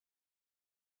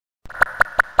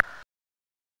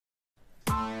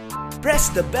press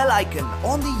the bell icon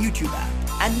on the YouTube app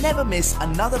and never miss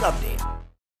another update.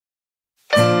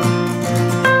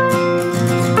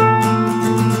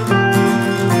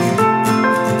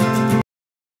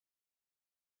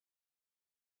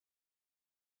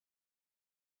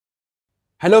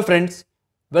 Hello friends,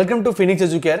 welcome to Phoenix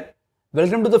Educare.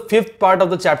 Welcome to the fifth part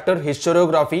of the chapter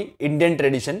Historiography, Indian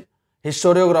Tradition.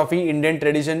 Historiography, Indian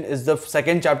Tradition is the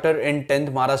second chapter in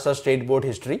 10th Maharashtra State Board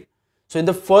History. So in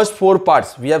the first four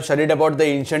parts, we have studied about the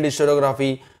ancient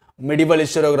historiography, medieval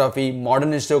historiography,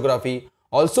 modern historiography.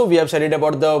 Also, we have studied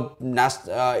about the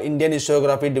Indian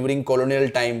historiography during colonial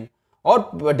time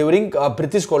or during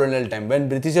British colonial time when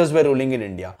Britishers were ruling in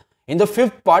India. In the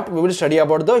fifth part, we will study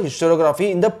about the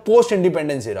historiography in the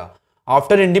post-independence era.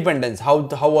 After independence, how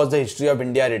was the history of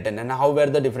India written and how were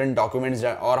the different documents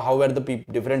or how were the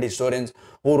different historians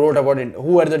who wrote about it,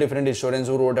 who were the different historians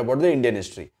who wrote about the Indian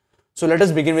history. So let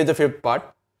us begin with the fifth part.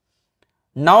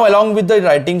 Now along with the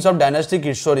writings of dynastic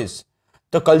histories,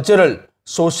 the cultural,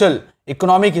 social,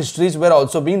 economic histories were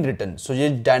also being written. So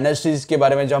ये dynasties के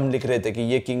बारे में जो हम लिख रहे थे कि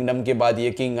ये kingdom के बाद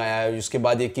ये king आया, उसके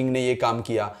बाद ये king ने ये काम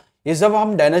किया, ये सब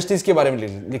हम dynasties के बारे में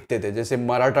लिखते थे, जैसे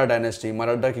मराठा dynasty,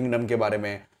 मराठा kingdom के बारे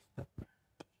में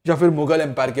या फिर मुगल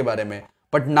एम्पायर के बारे में.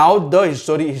 But now the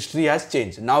history has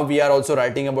changed. Now we are also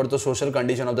writing about the social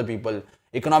condition of the people,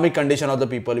 economic condition of the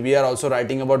people. We are also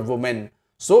writing about women.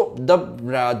 So the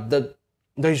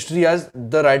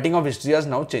writing of history has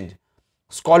now changed.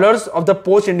 Scholars of the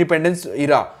post-independence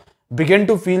era began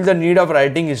to feel the need of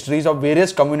writing histories of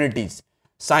various communities,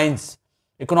 science,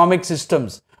 economic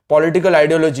systems, political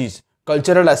ideologies,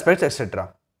 cultural aspects,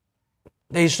 etc.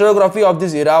 The historiography of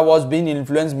this era was being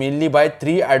influenced mainly by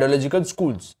three ideological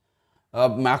schools: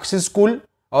 Marxist school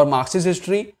or Marxist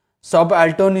history,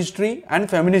 subaltern history and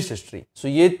feminist history. So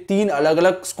ये तीन अलग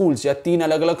अलग schools या तीन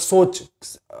अलग अलग सोच,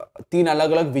 तीन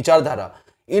अलग अलग विचारधारा,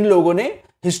 इन लोगों ने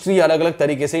हिस्ट्री अलग अलग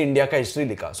तरीके से इंडिया का हिस्ट्री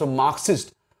लिखा. सो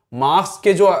मार्क्स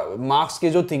के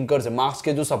जो थिंकर्स है, मार्क्स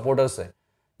के जो सपोर्टर्स है,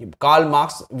 Karl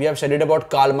Marx, we have studied about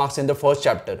Karl marks in the first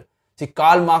chapter. C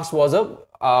Karl Marx was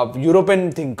a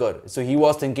European thinker. So he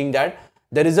was thinking that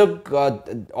there is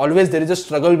a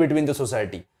struggle between the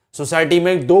society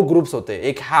में दो groups होते हैं.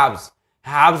 एक haves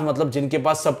मतलब जिनके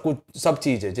पास सब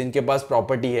चीज है, जिनके पास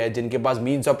प्रॉपर्टी है, जिनके पास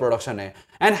मीन्स ऑफ प्रोडक्शन है,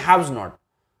 and haves not,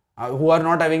 who are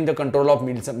not having the control of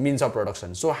means of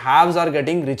production. So haves are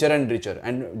getting richer and richer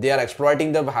and they are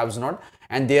exploiting the haves not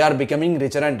and they are becoming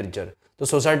richer and richer. तो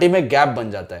society में gap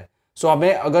बन जाता है. सो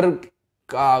हमें अगर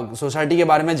society के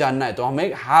बारे में जानना है तो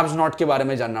हमें हैव्स नॉट के बारे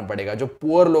में जानना पड़ेगा, जो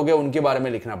पुअर लोग हैं उनके बारे में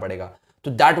लिखना पड़ेगा.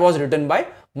 तो that was written by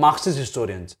Marxist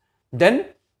historians. Then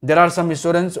there are some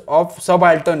historians of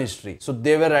subaltern history. So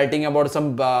they were writing about some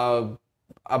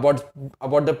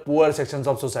about the poor sections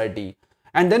of society.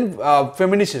 And then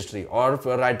feminist history or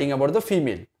writing about the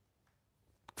female.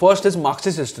 First is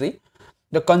Marxist history.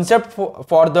 The concept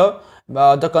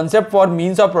for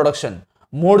means of production,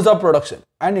 modes of production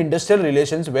and industrial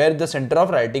relations were the center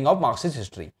of writing of Marxist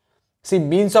history. See,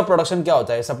 means of production क्या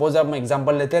होता है? Suppose हम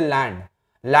example लेते हैं land.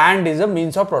 Land is a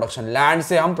means of production. Land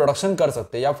से हम production कर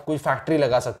सकते हैं या कोई फैक्ट्री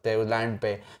लगा सकते हैं लैंड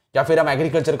पे या फिर हम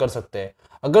एग्रीकल्चर कर सकते हैं.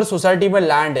 अगर सोसाइटी में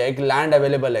लैंड है, एक लैंड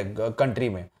अवेलेबल है कंट्री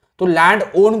में, तो लैंड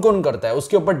ओन कौन करता है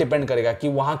उसके ऊपर डिपेंड करेगा कि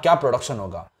वहां क्या प्रोडक्शन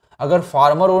होगा. अगर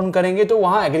फार्मर ओन करेंगे तो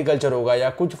वहां एग्रीकल्चर होगा या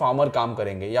कुछ फार्मर काम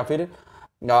करेंगे, या फिर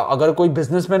अगर कोई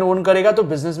बिजनेसमैन ओन करेगा तो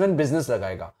बिजनेसमैन बिजनेस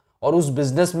लगाएगा और उस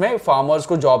बिजनेस में फार्मर्स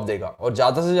को जॉब देगा और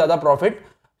ज्यादा से ज्यादा प्रॉफिट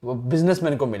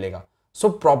बिजनेसमैन को मिलेगा. सो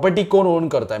प्रॉपर्टी कौन ओन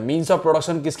करता है, मीन्स ऑफ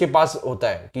प्रोडक्शन किसके पास होता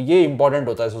है, कि ये इंपॉर्टेंट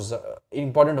होता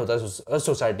है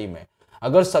सोसाइटी में.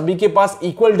 अगर सभी के पास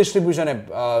इक्वल डिस्ट्रीब्यूशन है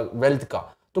वेल्थ का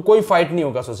तो कोई फाइट नहीं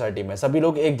होगा सोसाइटी में, सभी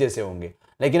लोग एक जैसे होंगे.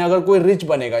 लेकिन अगर कोई रिच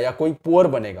बनेगा या कोई पुअर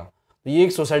बनेगा तो ये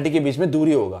एक सोसाइटी के बीच में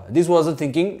दूरी होगा. This was the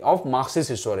thinking of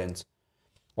Marxist historians.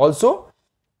 Also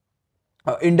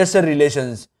industrial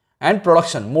relations and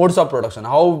production, modes of production,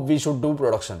 how we should do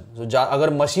production. सो अगर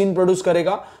मशीन प्रोड्यूस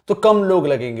करेगा तो कम लोग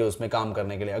लगेंगे उसमें काम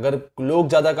करने के लिए, अगर लोग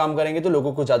ज्यादा काम करेंगे तो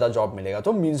लोगों को ज्यादा जॉब मिलेगा.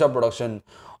 तो मीन्स ऑफ प्रोडक्शन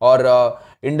और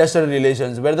industrial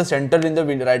relations where the centre in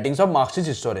the writings of Marxist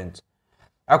historians.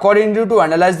 Accordingly, to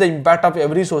analyze the impact of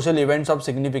every social events of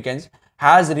significance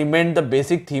has remained the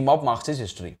basic theme of Marxist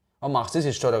history or Marxist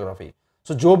historiography.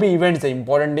 So जो भी events है,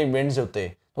 important events होते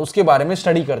हैं, तो उसके बारे में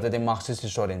study करते थे Marxist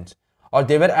historians. और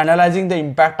they were analyzing the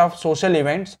impact of social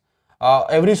events.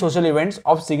 Every social events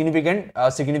of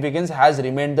significance has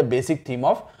remained the basic theme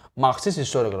of Marxist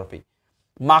historiography.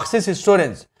 Marxist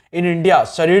historians in India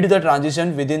studied the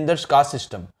transition within the caste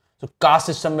system. So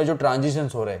caste system में जो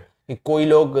transitions हो रहे हैं, कि कोई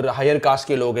लोग higher cast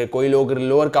के लोग हैं, कोई लोग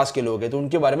लोअर कास्ट के लोग हैं, तो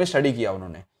उनके बारे में स्टडी किया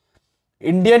उन्होंने.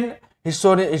 Indian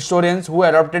historians who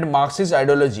adopted Marxist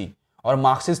ideology और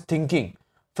Marxist thinking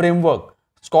framework,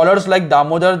 scholars like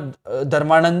Damodar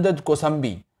Dharmanand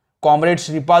Kosambi, comrade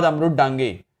Shripad Amrit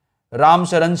Dange, Ram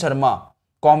शरण Sharma,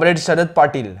 comrade Sharad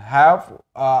Patil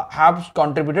have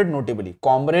contributed notably.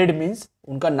 Comrade means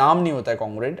उनका नाम नहीं होता है,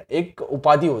 कॉमरेड एक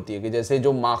उपाधि होती है कि जैसे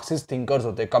जो मार्क्सिस्ट थिंकर्स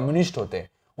होते हैं, कम्युनिस्ट होते हैं,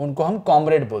 उनको हम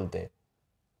कॉमरेड बोलते हैं.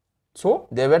 So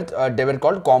they were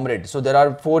called comrades. So there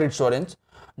are 4 historians: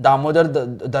 Damodar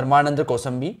Dharmanand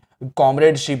Kosambi,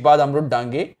 Comrade Shripad Amrut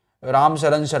Dange, Ram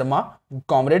Sharan Sharma,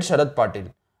 Comrade Sharad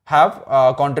Patil have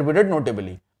contributed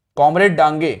notably. Comrade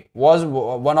Dange was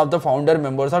one of the founder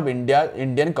members of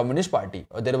Indian Communist Party.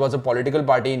 There was a political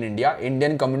party in India,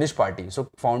 Indian Communist Party. So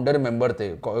founder member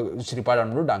the Shripad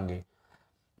Amrut Dange.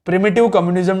 Primitive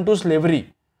Communism to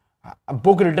Slavery, a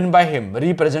book written by him,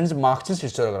 represents Marxist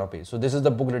historiography. So this is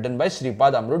the book written by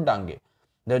Shripad Amrut Dange.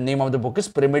 The name of the book is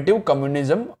Primitive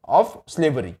Communism of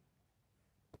Slavery.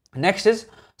 Next is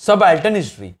Subaltern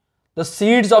History. The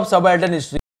seeds of subaltern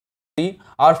history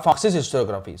are Marxist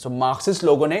historiography. So Marxist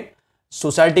लोगों ने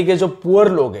society के जो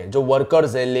poor लोग हैं, जो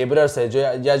workers है, labourers है,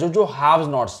 जो हैव्स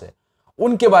नॉट्स है,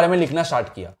 उनके बारे में लिखना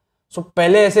स्टार्ट किया. सो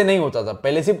पहले ऐसे नहीं होता था.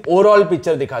 पहले सिर्फ ओवरऑल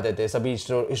पिक्चर दिखाते थे सभी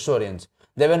historians.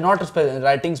 They were not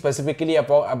writing specifically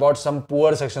about some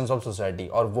poor sections of society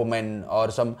or women or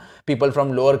some people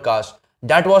from lower caste.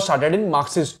 That was started in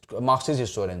Marxist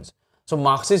historians. So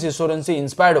Marxist historians से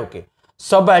inspired होके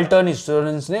subaltern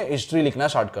historians ने history लिखना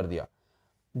start कर दिया.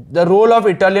 The role of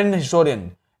Italian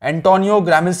historian Antonio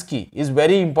Gramsci is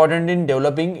very important in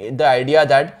developing the idea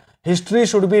that history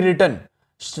should be written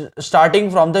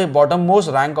starting from the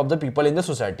bottommost rank of the people in the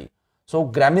society. सो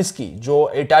ग्रामिस्की जो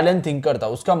Italian thinker था,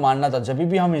 उसका मानना था जब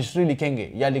भी हम history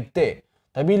लिखेंगे या लिखते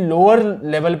तभी लोअर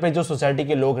लेवल पे जो सोसाइटी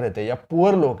के लोग रहते हैं या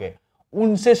पुअर लोग हैं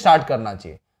उनसे स्टार्ट करना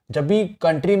चाहिए. जब भी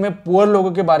कंट्री में पुअर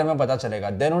लोगों के बारे में पता चलेगा,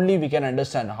 then only we can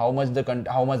understand how much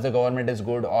the government is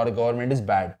good और government is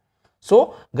bad.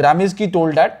 So ग्रामिस्की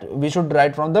told that we should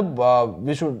write from the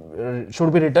we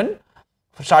should be written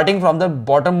starting from the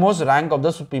bottommost rank of the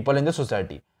people in the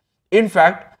society. In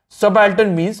fact,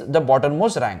 subaltern means the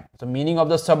bottommost rank. The meaning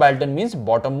of the subaltern means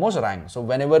bottommost rank. So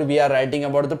whenever we are writing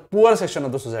about the poor section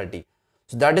of the society,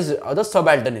 so that is the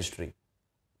subaltern history.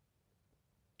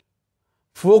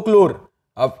 Folklore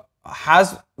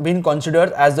has been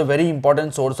considered as the very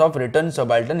important source of written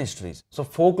subaltern histories. So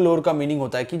folklore का meaning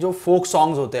होता है कि जो folk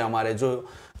songs होते हैं हमारे,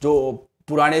 जो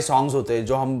पुराने songs होते हैं,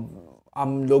 जो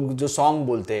हम लोग जो सॉन्ग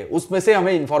बोलते हैं, उसमें से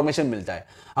हमें इंफॉर्मेशन मिलता है.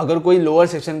 अगर कोई लोअर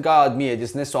सेक्शन का आदमी है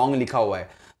जिसने सॉन्ग लिखा हुआ है,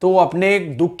 तो वो अपने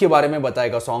दुख के बारे में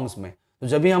बताएगा सॉन्ग्स में. तो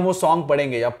जब भी हम वो सॉन्ग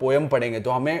पढ़ेंगे या पोएम पढ़ेंगे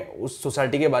तो हमें उस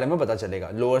सोसाइटी के बारे में पता चलेगा,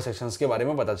 लोअर सेक्शंस के बारे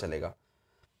में पता चलेगा.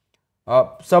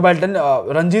 Subaltern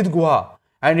Ranjit Guha,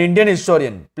 an Indian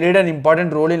historian, played an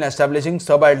important role in establishing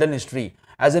subaltern history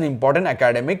as an important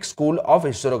academic school of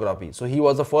historiography. So he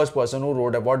was the first person who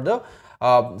wrote about the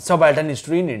subaltern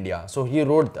history in India. So he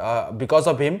wrote, because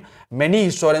of him, many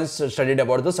historians studied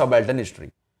about the subaltern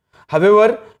history.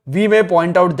 However, we may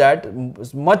point out that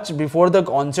much before the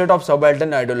onset of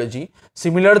subaltern ideology,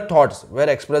 similar thoughts were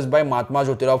expressed by Mahatma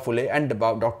Jyotirao Phule and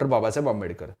Dr. Babasaheb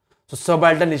Ambedkar. So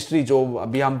subaltern history जो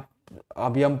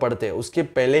अभी हम पढ़ते हैं, उसके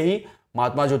पहले ही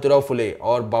महात्मा ज्योतिराव फुले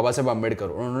और बाबा साहेब अम्बेडकर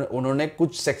उन्होंने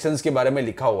कुछ सेक्शंस के बारे में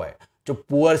लिखा हुआ है. जो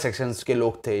पुअर सेक्शंस के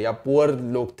लोग थे या पुअर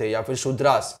लोग थे या फिर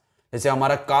शूद्रास, जैसे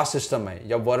हमारा कास्ट सिस्टम है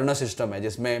या वर्ण सिस्टम है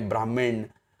जिसमें ब्राह्मण,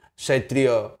 क्षत्रिय,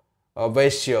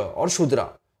 वैश्य और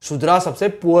शूद्रा सबसे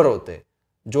पुअर होते हैं.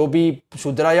 जो भी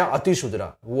शूद्रा या अति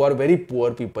शूद्रा, who are very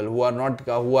poor people, who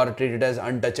are treated as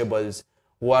untouchables,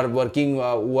 who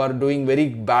are doing very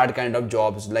bad kind of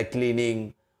jobs like cleaning,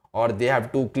 or they have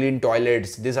to clean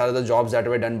toilets. These are the jobs that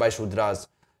were done by Shudras.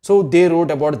 So they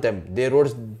wrote about them. They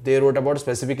wrote about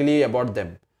specifically about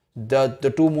them.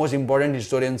 The two most important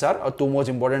historians are, or two most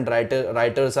important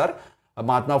writers are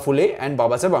Mahatma Phule and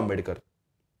Babasaheb Ambedkar.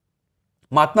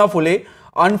 Mahatma Phule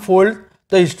unfold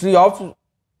the history of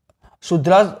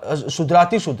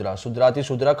शुद्राती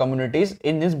Shudra communities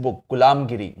in his book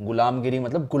गुलामगिरी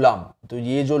मतलब गुलाम. तो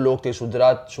ये जो लोग थे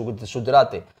शुद्रा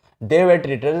थे, they were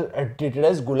treated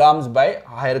as gulams by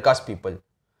higher caste people.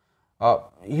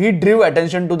 He drew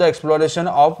attention to the exploration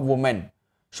of women,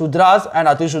 shudras and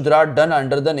ati shudra done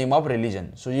under the name of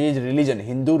religion. So ये religion,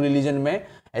 Hindu religion में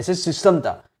ऐसे सिस्टम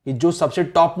था कि जो सबसे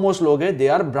top most लोग हैं, they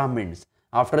are Brahmins.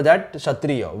 After that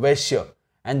Kshatriya, Vysya,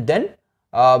 and then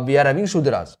we are having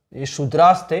shudras. ये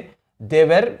shudras थे, they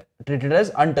were treated as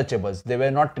untouchables. They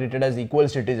were not treated as equal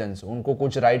citizens. उनको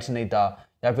कुछ rights नहीं था,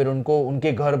 या फिर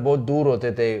उनके घर बहुत दूर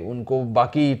होते थे, उनको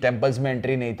बाकी टेम्पल्स में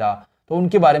एंट्री नहीं था. तो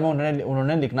उनके बारे में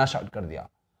उन्होंने लिखना स्टार्ट कर दिया.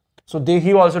 सो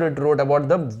he also wrote about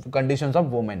the conditions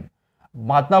of women.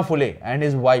 Mahatma Phule and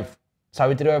his wife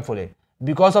Savitribai Phule,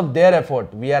 because of their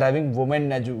effort, we are having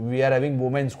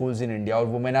women schools in India, or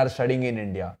women are studying in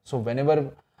India. So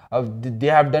whenever they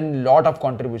have done lot of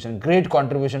contribution, great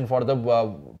contribution for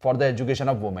the education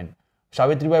of women.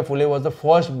 Savitribai Phule was the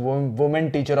first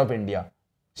woman teacher of India.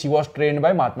 She was trained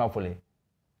by Mahatma Phule.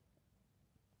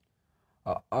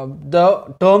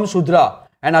 The term Shudra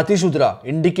and Ati Shudra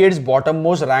indicates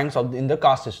bottommost ranks in the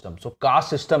caste system. So caste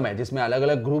system है जिसमें अलग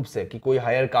अलग groups है कि कोई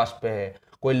higher cast पे है,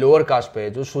 कोई लोअर कास्ट पे है.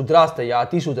 जो शूद्रास थे या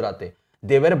अति शूद्रा थे,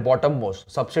 दे वर बॉटम मोस्ट,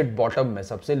 सबसे बॉटम में,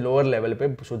 सबसे लोअर लेवल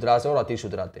पे शूद्रास और अति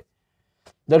शूद्रा थे.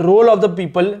 The role of the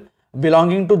people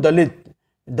belonging to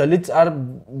Dalits are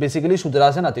basically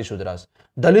Shudras and Ati Shudras.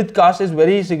 Dalit caste is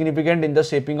very significant in the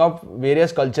shaping of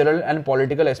various cultural and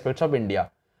political aspects of India.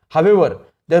 However,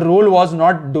 their role was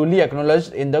not duly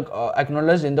acknowledged in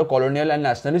the colonial and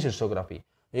nationalist historiography.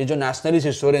 ये जो nationalist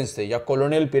historians थे या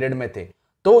colonial period में थे,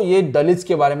 तो ये Dalits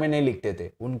के बारे में नहीं लिखते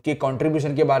थे, उनके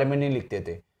contribution के बारे में नहीं लिखते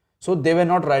थे. So they were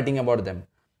not writing about them.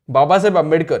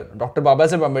 Dr. Baba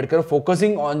Saheb Ambedkar,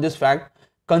 focusing on this fact,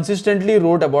 consistently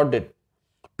wrote about it.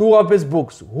 Two of his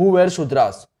books, Who Were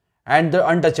Shudras and The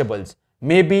Untouchables,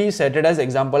 may be cited as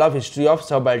example of history of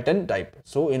subaltern type.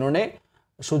 So इन्होंने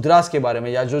शूद्रास के बारे में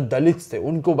या जो Dalits थे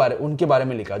उनके बारे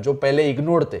में लिखा, जो पहले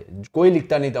इग्नोर्ड थे, कोई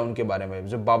लिखता नहीं था उनके बारे में.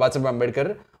 जो बाबा Saheb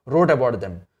Ambedkar wrote about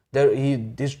them.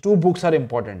 These two books are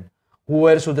important. Who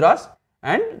Were Shudras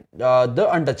and The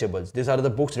Untouchables. These are the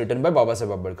books written by Baba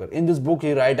Saheb Ambedkar. In this book,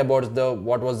 he write about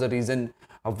what was the reason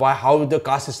of how the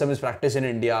caste system is practiced in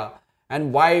India,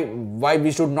 and why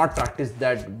we should not practice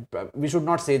that. We should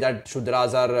not say that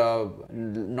Shudras are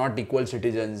not equal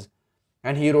citizens.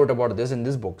 And he wrote about this in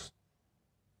these books.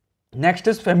 Next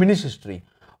is feminist history.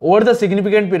 Over the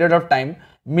significant period of time,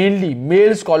 mainly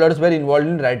male scholars were involved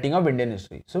in writing of Indian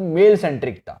history. So male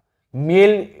centric था.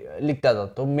 Male लिखता था,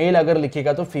 तो mail अगर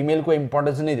लिखेगा तो female को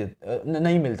importance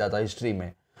नहीं मिलता था हिस्ट्री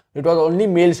में. It was only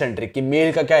mail centric कि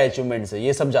मेल का क्या अचीवमेंट्स है,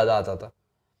 ये सब ज्यादा आता था.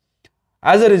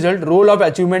 As a result, role of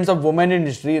achievements of women in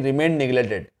history remain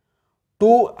neglected.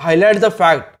 To highlight the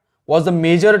fact was the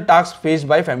major task faced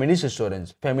by feminist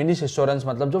historians. Feminist historians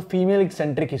मतलब जो फीमेल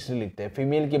सेंट्रिक हिस्ट्री लिखते हैं,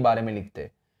 फीमेल के बारे में लिखते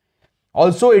हैं.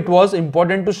 Also, it was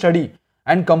important to study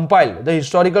and compile the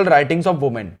historical writings of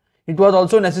women. It was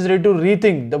also necessary to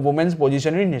rethink the women's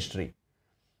position in history.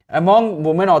 Among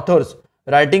women authors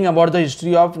writing about the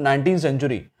history of 19th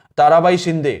century, Tarabai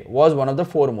Shinde was one of the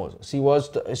foremost. She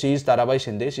is Tarabai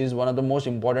Shinde. She is one of the most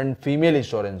important female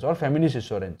historians or feminist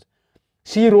historians.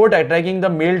 She wrote attacking the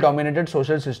male-dominated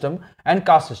social system and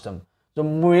caste system. जो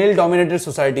male-dominated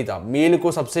society था, mail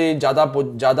को सबसे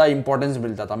ज़्यादा importance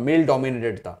मिलता था,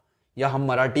 मेल-dominated था, या हम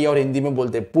मराठी और हिंदी में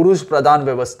बोलते हैं पुरुष प्रधान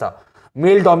व्यवस्था,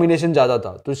 मेल डोमिनेशन ज़्यादा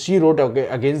था. तो she wrote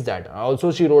against that.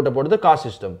 Also she wrote about the caste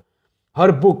system.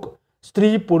 Her book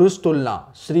स्त्री पुरुष तुलना,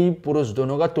 स्त्री पुरुष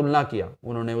दोनों का तुलना किया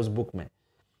उन्होंने उस बुक में.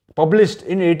 Published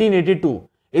in 1882.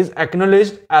 is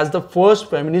acknowledged as the first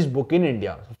feminist book in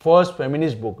India. First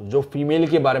feminist book जो फीमेल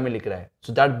के बारे में लिख रहा है.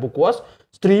 So that book was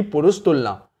स्त्री पुरुष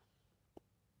तुलना.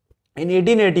 In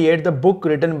 1888, the book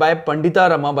written by Pandita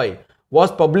Ramabai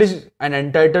was published and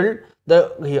entitled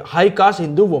The High Caste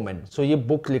Hindu Woman. So ये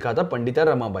book लिखा था Pandita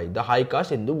Ramabai, The High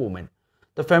Caste Hindu Woman.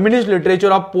 The feminist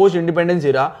literature of post-independence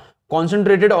era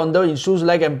concentrated on the issues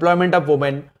like employment of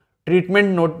women,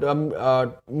 treatment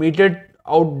meted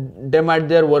out them at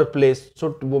their workplace.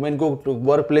 So women को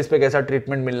workplace पे कैसा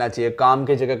treatment मिलना चाहिए, काम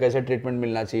के जगह कैसा treatment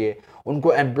मिलना चाहिए,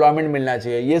 उनको employment मिलना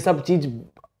चाहिए, ये सब चीज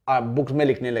बुक्स में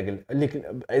लिखने लगे.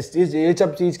 ये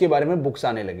सब चीज के बारे में बुक्स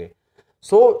आने लगे.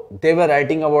 So they were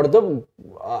writing about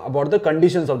the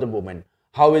conditions of the women.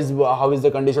 How is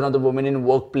the condition of the women in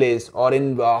workplace or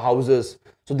in houses.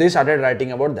 So they started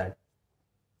writing about that.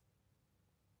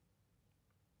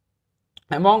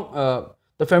 Among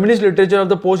the feminist literature of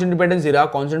the post-independence era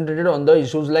concentrated on the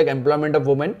issues like employment of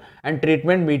women and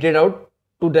treatment meted out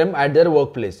to them at their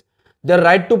workplace. Their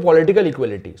right to political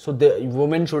equality. So the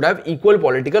women should have equal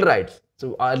political rights.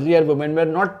 So earlier women were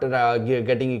not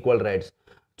getting equal rights.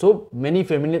 So many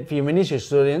feminist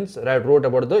historians wrote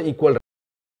about the equal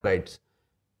rights.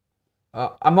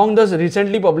 Among the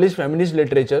recently published feminist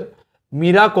literature,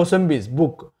 Mira Kosambi's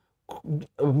book,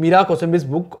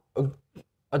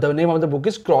 the name of the book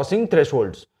is Crossing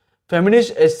Thresholds.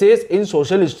 Feminist essays in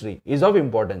social history is of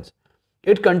importance.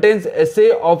 It contains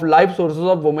essay of life sources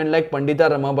of women like Pandita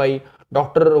Ramabai,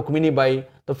 Dr. Rukmini Bai,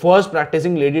 the first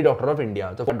practicing lady doctor of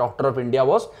India. The doctor of India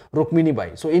was Rukmini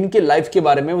Bai. So इनके life के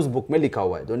बारे में उस book में लिखा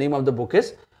हुआ है. The name of the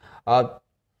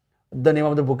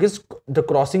book is The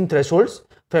Crossing Thresholds,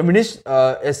 Feminist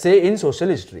essay in social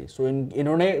history. So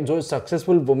इन्होंने जो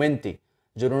successful women थी,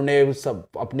 जिन्होंने सब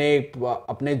अपने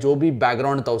अपने जो भी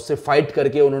बैकग्राउंड था उससे फाइट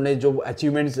करके उन्होंने जो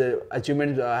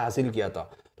अचीवमेंट हासिल किया था,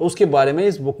 तो उसके बारे में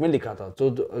इस बुक में लिखा था. तो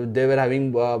दे were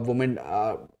having women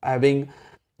having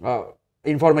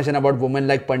information about women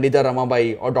like Pandita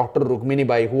Ramabai or Dr. Rukmini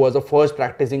Bai, who was the first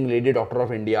practicing lady doctor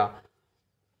of India.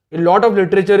 A lot of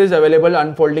literature is available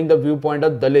unfolding the viewpoint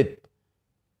of Dalit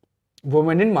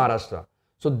women in Maharashtra.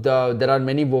 So there are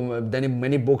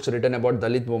many books written about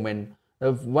Dalit women.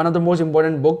 One of the most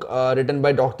important book written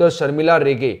by Dr. Sharmila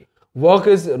Rege. Work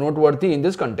is noteworthy in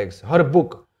this context. Her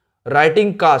book,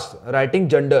 Writing Caste, Writing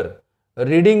Gender,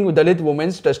 Reading Dalit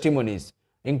Women's Testimonies,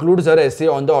 includes her essay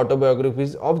on the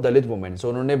autobiographies of Dalit women. So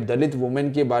उन्होंने दलित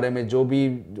women के बारे में जो भी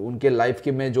उनके life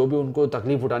के में जो भी उनको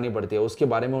तकलीफ उठानी पड़ती है उसके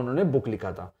बारे में उन्होंने बुक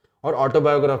लिखा था, और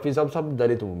ऑटोबायोग्राफीज ऑफ सब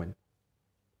दलित women.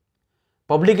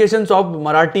 Publications of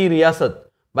Marathi Riyasat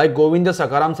by Govind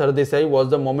Sakaram Sardesai was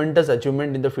the momentous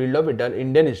achievement in the field of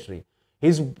Indian history.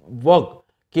 His work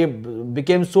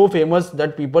became so famous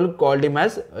that people called him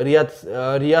as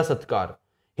Riyasatkar.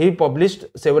 He published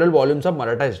several volumes of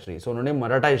Maratha history. So उन्होंने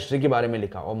Maratha history के बारे में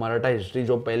लिखा, और Maratha history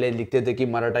जो पहले लिखते थे कि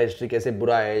मराठा हिस्ट्री कैसे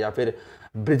बुरा है या फिर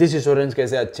ब्रिटिश हिस्टोरियंस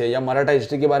कैसे अच्छे, या मराठा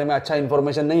हिस्ट्री के बारे में अच्छा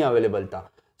इन्फॉर्मेशन नहीं अवेलेबल था.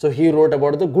 So he wrote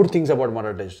about the good things about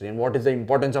Maratha history and what is the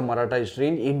importance of Maratha history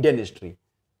in Indian history.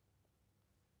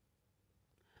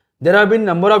 There have been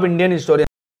number of Indian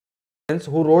historians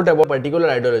who wrote about particular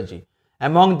ideology.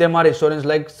 Among them are historians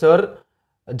like Sir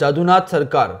Jadunath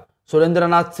Sarkar,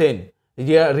 Surendranath Sen,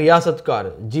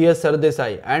 Riyasatkar, G.S.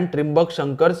 Sardesai and Trimbak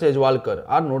Shankar Sejwalkar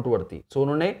are noteworthy. So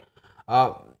उन्होंने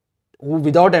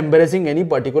without embarrassing any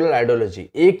particular ideology,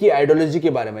 एक ही ideology के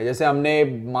बारे में, जैसे हमने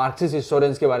Marxist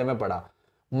historians के बारे में पढ़ा,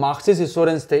 मार्क्सिस्ट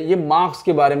हिस्टोरियंस थे, ये मार्क्स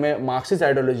के बारे में मार्क्सिस्ट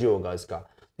आइडियोलॉजी होगा इसका.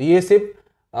 तो ये सिर्फ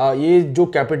ये जो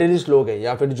कैपिटलिस्ट लोग हैं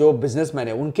या फिर जो बिजनेसमैन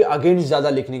है उनके अगेंस्ट ज़्यादा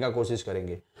लिखने का कोशिश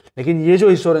करेंगे. लेकिन ये जो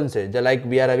हिस्टोरियंस है like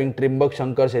we are having Trimbak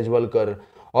Shankar Sejwalkar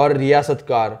और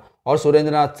रियासतकार और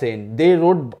सुरेंद्रनाथ सेन, दे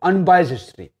रोड अनबायस्ड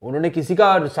हिस्ट्री. उन्होंने किसी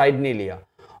का साइड नहीं लिया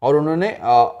और उन्होंने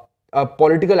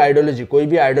पॉलिटिकल आइडियोलॉजी, कोई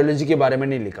भी आइडियोलॉजी के बारे में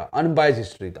नहीं लिखा, अनबायस्ड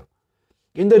हिस्ट्री था.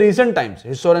 In the recent times,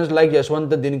 historians like Yashwant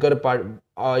Dinkar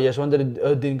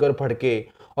Phadke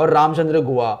or Ramchandra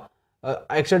Guha,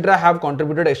 etc. have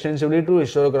contributed extensively to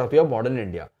historiography of modern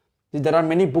India. There are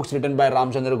many books written by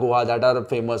Ramchandra Guha that are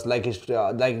famous, like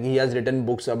he has written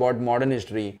books about modern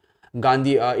history,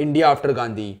 Gandhi, India after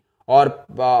Gandhi, or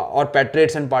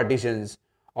Patriots and Partitions,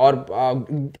 or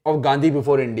of Gandhi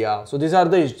before India. So these are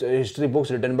the history books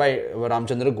written by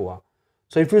Ramchandra Guha.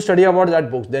 So if you study about that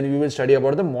books, then you will study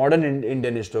about the modern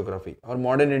Indian historiography or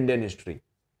modern Indian history.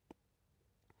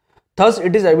 Thus,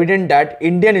 it is evident that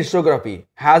Indian historiography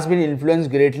has been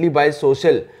influenced greatly by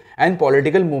social and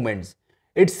political movements.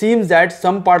 It seems that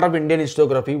some part of Indian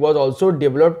historiography was also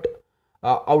developed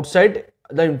outside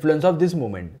the influence of this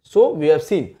movement. So we have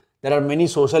seen there are many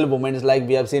social movements, like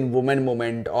we have seen women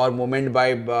movement or movement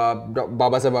by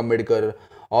Babasaheb Ambedkar,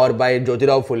 or by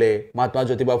Jyotirao Phule, Mahatma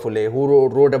Jyotiba Phule, who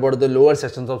wrote about the lower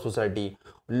sections of society.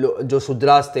 जो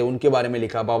शुद्रास थे उनके बारे में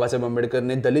लिखा, बाबा साहेब अम्बेडकर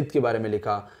ने दलित के बारे में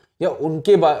लिखा, या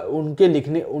उनके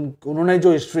लिखने उन्होंने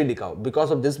जो हिस्ट्री लिखा.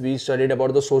 Because of this we studied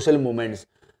about the social movements,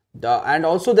 and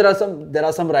also there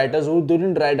are some writers who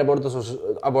didn't write about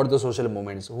the social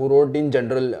movements, who wrote in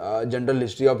general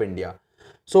history of India.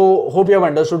 So hope you have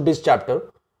understood this chapter.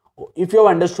 If you have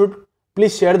understood,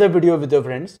 please share the video with your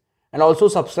friends and also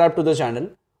subscribe to the channel.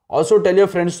 Also tell your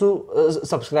friends to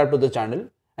subscribe to the channel,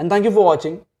 and thank you for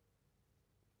watching.